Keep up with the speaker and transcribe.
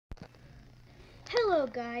Hello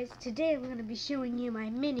guys, today I'm going to be showing you my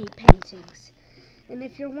mini paintings. And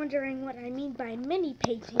if you're wondering what I mean by mini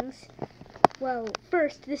paintings, well,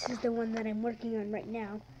 first, this is the one that I'm working on right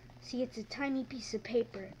now. See, it's a tiny piece of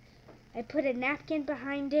paper. I put a napkin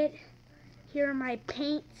behind it. Here are my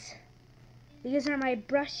paints. These are my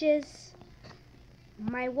brushes,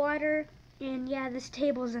 my water, and yeah, this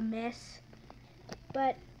table's a mess.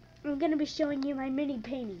 But I'm going to be showing you my mini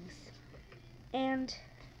paintings. And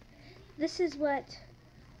this is what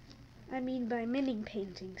I mean by mini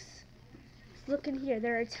paintings. Look in here,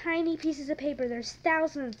 there are tiny pieces of paper. There's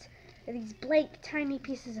thousands of these blank tiny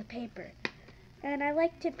pieces of paper. And I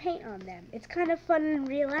like to paint on them. It's kind of fun and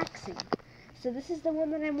relaxing. So this is the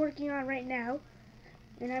one that I'm working on right now.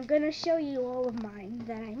 And I'm going to show you all of mine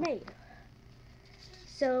that I made.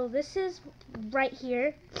 So this is right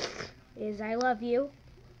here is I love you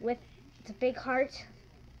with the big heart.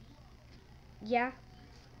 Yeah.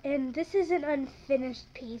 And this is an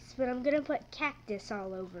unfinished piece, but I'm going to put cactus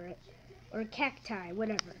all over it. Or cacti,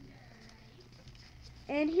 whatever.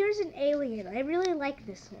 And here's an alien. I really like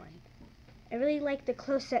this one. I really like the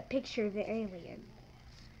close-up picture of the alien.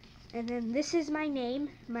 And then this is my name.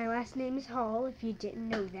 My last name is Hall, if you didn't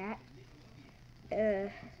know that.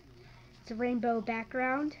 It's a rainbow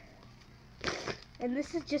background. And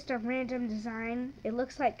this is just a random design. It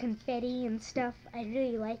looks like confetti and stuff. I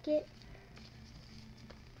really like it.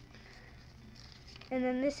 And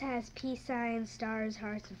then this has peace signs, stars,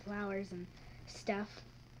 hearts, and flowers and stuff.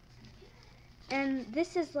 And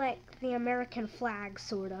this is like the American flag,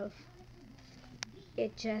 sort of.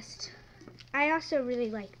 I also really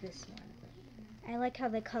like this one. I like how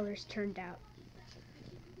the colors turned out.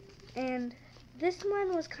 And this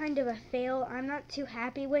one was kind of a fail. I'm not too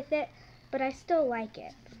happy with it, but I still like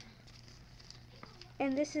it.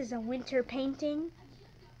 And this is a winter painting.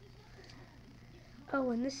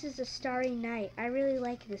 Oh, and this is a starry night. I really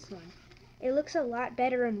like this one. It looks a lot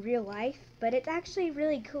better in real life, but it's actually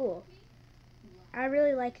really cool. I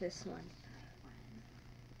really like this one.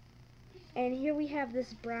 And here we have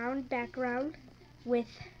this brown background with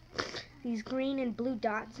these green and blue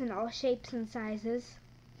dots in all shapes and sizes.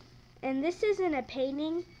 And this isn't a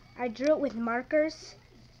painting. I drew it with markers,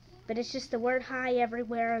 but it's just the word hi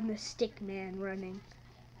everywhere and the stick man running.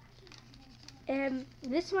 And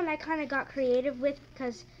this one I kind of got creative with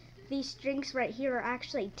because these strings right here are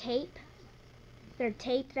actually tape. They're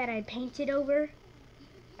tape that I painted over.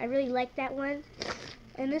 I really like that one.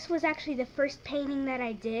 And this was actually the first painting that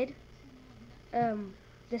I did.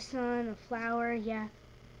 The sun, a flower, yeah.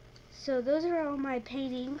 So those are all my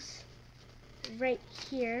paintings right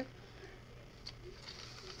here.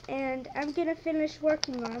 And I'm gonna finish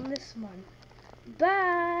working on this one.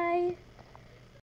 Bye!